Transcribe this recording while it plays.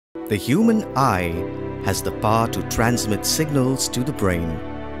The human eye has the power to transmit signals to the brain,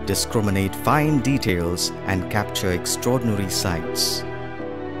 discriminate fine details and capture extraordinary sights.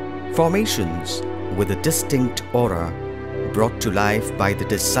 Formations with a distinct aura brought to life by the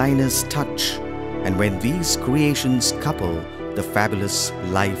designer's touch, and when these creations couple, the fabulous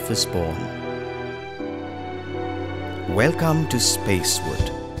life is born. Welcome to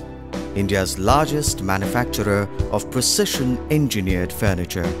Spacewood, India's largest manufacturer of precision engineered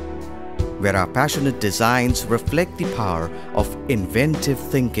furniture, where our passionate designs reflect the power of inventive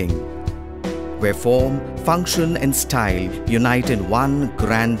thinking, where form, function and style unite in one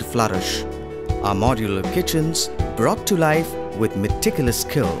grand flourish. Our modular kitchens brought to life with meticulous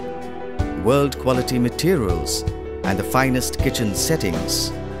skill, world-quality materials and the finest kitchen settings,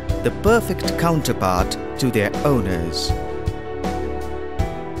 the perfect counterpart to their owners.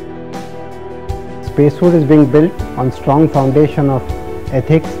 Spacewood is being built on strong foundation of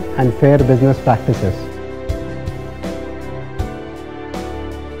ethics and fair business practices.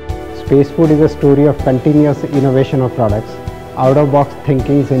 Spacewood is a story of continuous innovation of products, out-of-box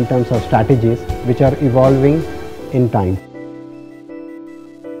thinkings in terms of strategies which are evolving in time.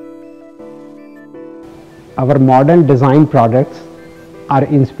 Our modern design products are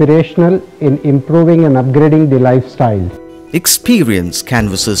inspirational in improving and upgrading the lifestyle. Experience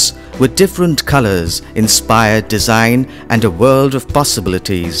canvases with different colors, inspired design and a world of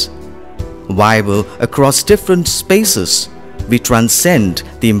possibilities. Viable across different spaces, we transcend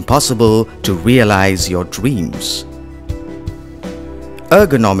the impossible to realize your dreams.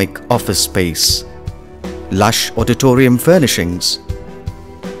 Ergonomic office space, lush auditorium furnishings,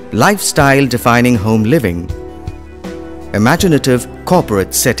 lifestyle defining home living, imaginative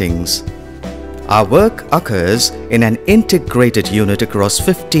corporate settings. Our work occurs in an integrated unit across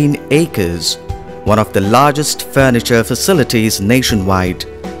 15 acres, one of the largest furniture facilities nationwide,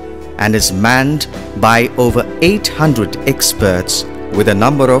 and is manned by over 800 experts with a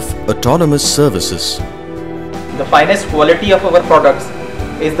number of autonomous services. The finest quality of our products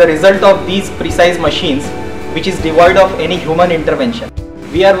is the result of these precise machines, which is devoid of any human intervention.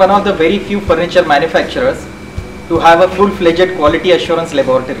 We are one of the very few furniture manufacturers to have a full-fledged quality assurance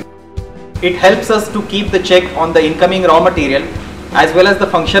laboratory. It helps us to keep the check on the incoming raw material as well as the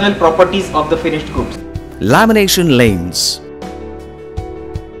functional properties of the finished goods. Lamination lanes,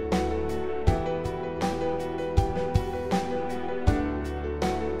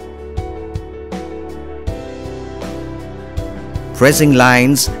 pressing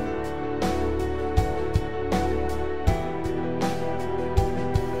lines,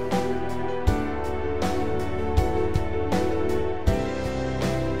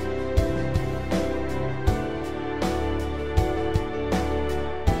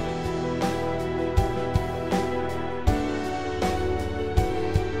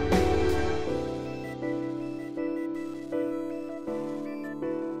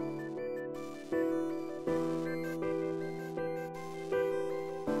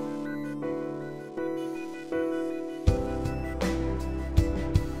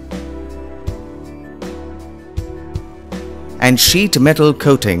 and sheet metal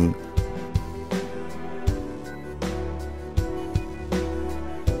coating.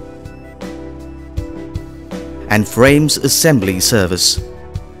 And frames assembly service.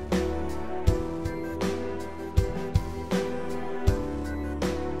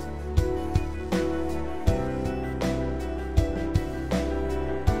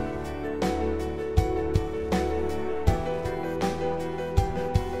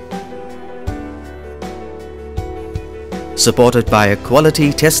 Supported by a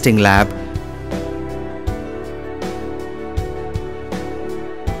quality testing lab,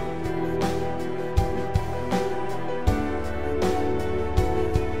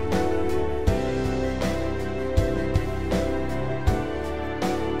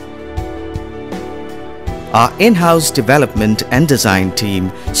 our in-house development and design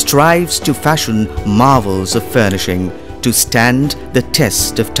team strives to fashion marvels of furnishing to stand the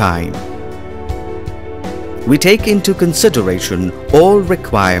test of time. We take into consideration all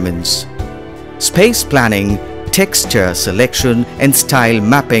requirements, space planning, texture selection and style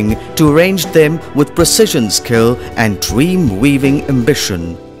mapping to arrange them with precision skill and dream weaving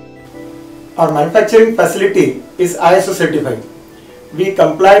ambition. Our manufacturing facility is ISO certified. We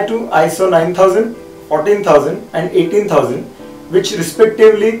comply to ISO 9000, 14000 and 18000, which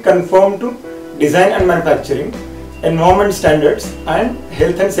respectively conform to design and manufacturing, environment standards and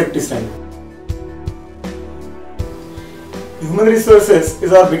health and safety standards. Human resources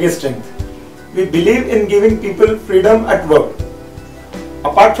is our biggest strength. We believe in giving people freedom at work.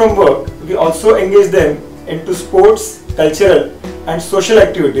 Apart from work, we also engage them into sports, cultural and social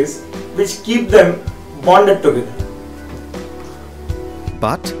activities which keep them bonded together.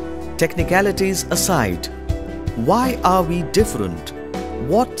 But technicalities aside, why are we different?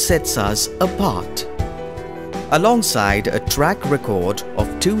 What sets us apart? Alongside a track record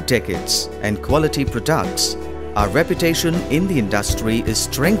of 2 decades and quality products, our reputation in the industry is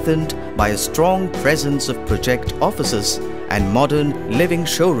strengthened by a strong presence of project offices and modern living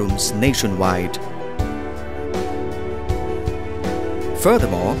showrooms nationwide.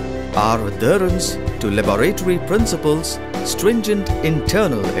 Furthermore, our adherence to laboratory principles, stringent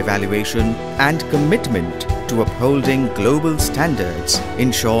internal evaluation and commitment to upholding global standards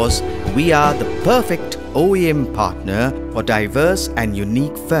ensures we are the perfect OEM partner for diverse and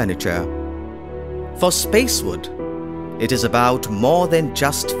unique furniture. For Spacewood, it is about more than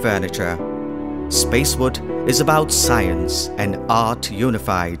just furniture. Spacewood is about science and art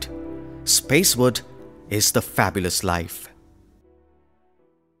unified. Spacewood is the fabulous life.